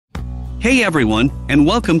Hey everyone, and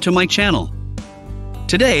welcome to my channel.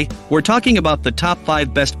 Today, we're talking about the top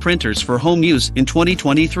 5 best printers for home use in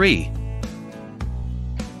 2023.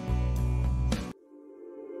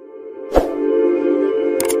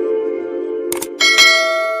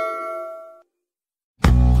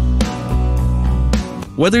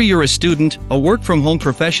 Whether you're a student, a work-from-home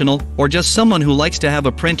professional, or just someone who likes to have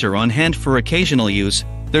a printer on hand for occasional use,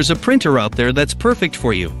 there's a printer out there that's perfect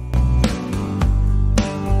for you.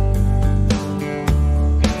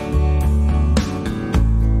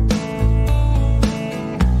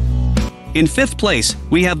 In 5th place,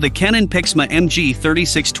 we have the Canon PIXMA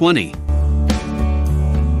MG3620.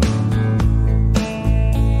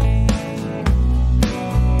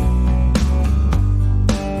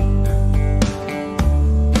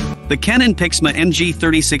 The Canon PIXMA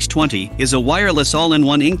MG3620 is a wireless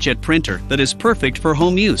all-in-one inkjet printer that is perfect for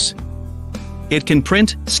home use. It can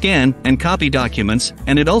print, scan, and copy documents,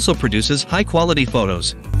 and it also produces high-quality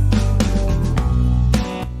photos.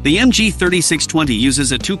 The MG3620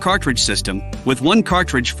 uses a 2-cartridge system, with 1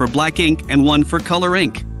 cartridge for black ink and 1 for color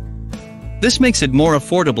ink. This makes it more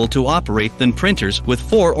affordable to operate than printers with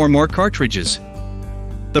 4 or more cartridges.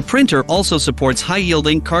 The printer also supports high-yield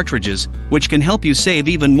ink cartridges, which can help you save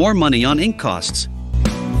even more money on ink costs.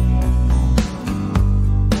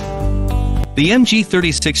 The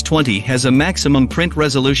MG3620 has a maximum print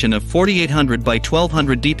resolution of 4800 by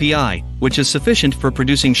 1200 dpi, which is sufficient for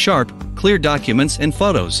producing sharp, clear documents and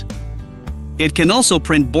photos. It can also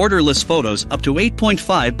print borderless photos up to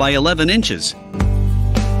 8.5 by 11 inches.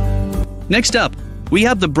 Next up, we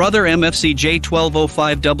have the Brother MFC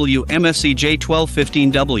J1205W MFC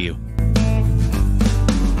J1215W.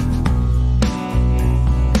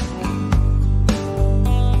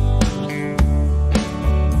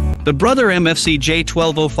 The Brother MFC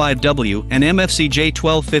J1205W and MFC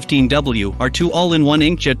J1215W are 2 all-in-one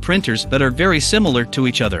inkjet printers that are very similar to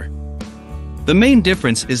each other. The main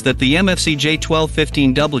difference is that the MFC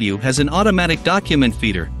J1215W has an automatic document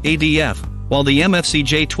feeder, ADF, while the MFC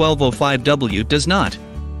J1205W does not.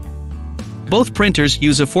 Both printers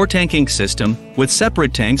use a 4-tank ink system, with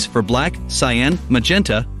separate tanks for black, cyan,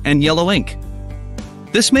 magenta, and yellow ink.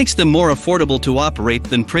 This makes them more affordable to operate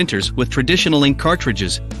than printers with traditional ink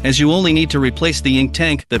cartridges, as you only need to replace the ink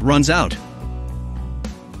tank that runs out.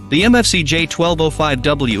 The MFC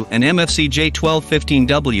J1205W and MFC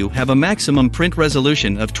J1215W have a maximum print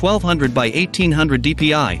resolution of 1200 by 1800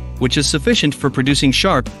 dpi, which is sufficient for producing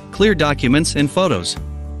sharp, clear documents and photos.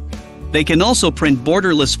 They can also print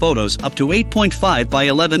borderless photos up to 8.5 by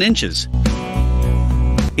 11 inches.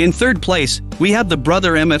 In 3rd place, we have the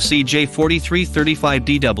Brother MFC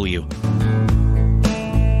J4335DW.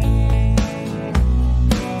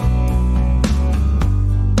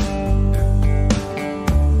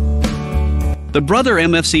 The Brother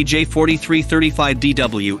MFC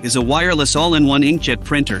J4335DW is a wireless all-in-one inkjet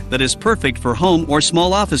printer that is perfect for home or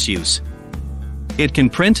small office use. It can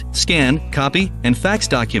print, scan, copy, and fax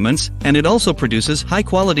documents, and it also produces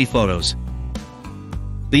high-quality photos.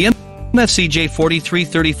 The MFC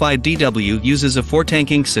J4335DW uses a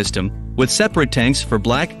 4-tank ink system, with separate tanks for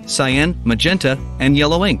black, cyan, magenta, and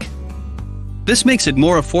yellow ink. This makes it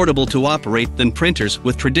more affordable to operate than printers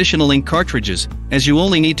with traditional ink cartridges, as you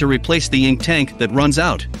only need to replace the ink tank that runs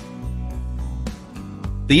out.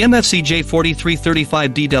 The MFC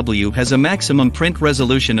J4335DW has a maximum print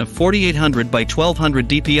resolution of 4800 by 1200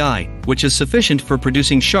 dpi, which is sufficient for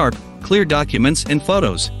producing sharp, clear documents and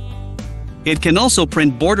photos. It can also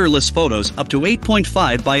print borderless photos up to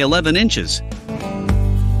 8.5 by 11 inches.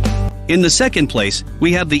 In the 2nd place,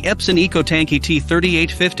 we have the Epson EcoTank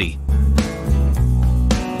ET3850.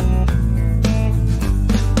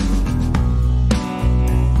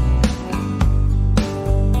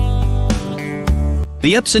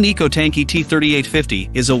 The Epson EcoTank ET3850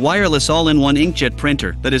 is a wireless all-in-one inkjet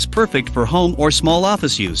printer that is perfect for home or small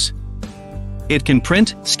office use. It can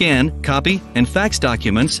print, scan, copy, and fax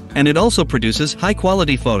documents, and it also produces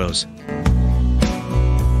high-quality photos.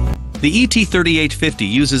 The ET3850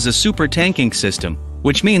 uses a super tank ink system,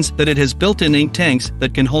 which means that it has built-in ink tanks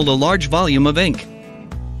that can hold a large volume of ink.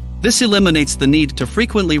 This eliminates the need to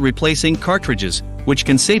frequently replace ink cartridges, which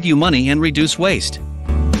can save you money and reduce waste.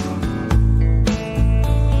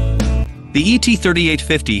 The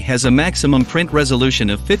ET3850 has a maximum print resolution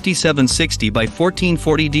of 5760 by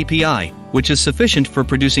 1440 dpi, which is sufficient for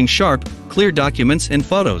producing sharp, clear documents and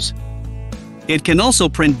photos. It can also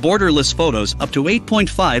print borderless photos up to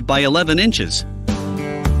 8.5 by 11 inches.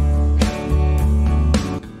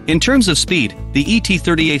 In terms of speed, the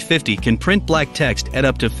ET3850 can print black text at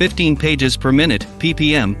up to 15 pages per minute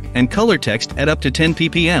 (ppm) and color text at up to 10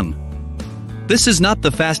 ppm. This is not the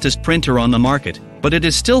fastest printer on the market, but it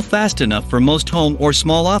is still fast enough for most home or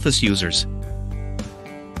small office users.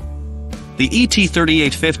 The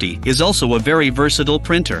ET3850 is also a very versatile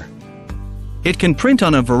printer. It can print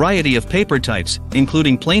on a variety of paper types,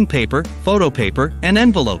 including plain paper, photo paper, and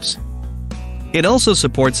envelopes. It also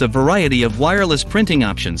supports a variety of wireless printing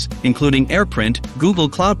options, including AirPrint, Google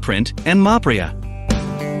Cloud Print, and Mapria.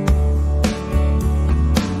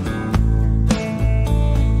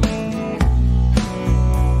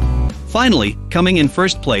 Finally, coming in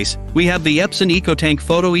first place, we have the Epson EcoTank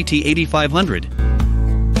Photo ET8500.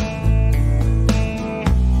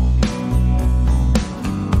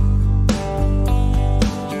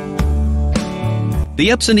 The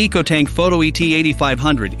Epson EcoTank Photo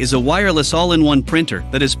ET8500 is a wireless all-in-one printer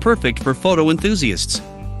that is perfect for photo enthusiasts.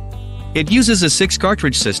 It uses a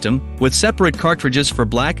 6-cartridge system, with separate cartridges for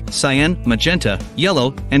black, cyan, magenta,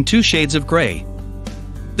 yellow, and 2 shades of gray.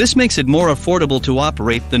 This makes it more affordable to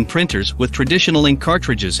operate than printers with traditional ink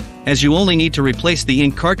cartridges, as you only need to replace the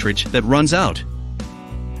ink cartridge that runs out.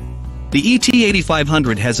 The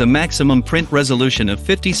ET8500 has a maximum print resolution of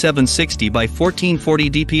 5760 by 1440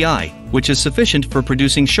 dpi, which is sufficient for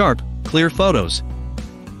producing sharp, clear photos.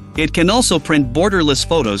 It can also print borderless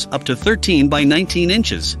photos up to 13 by 19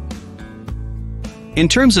 inches. In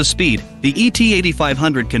terms of speed, the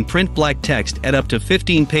ET8500 can print black text at up to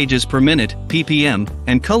 15 pages per minute (ppm)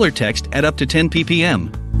 and color text at up to 10 ppm.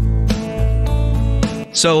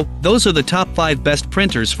 So, those are the top 5 best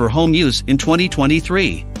printers for home use in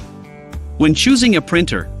 2023. When choosing a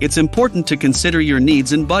printer, it's important to consider your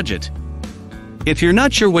needs and budget. If you're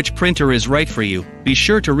not sure which printer is right for you, be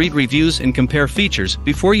sure to read reviews and compare features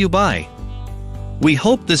before you buy. We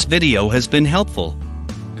hope this video has been helpful.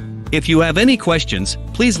 If you have any questions,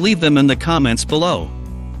 please leave them in the comments below.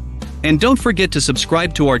 And don't forget to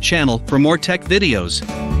subscribe to our channel for more tech videos.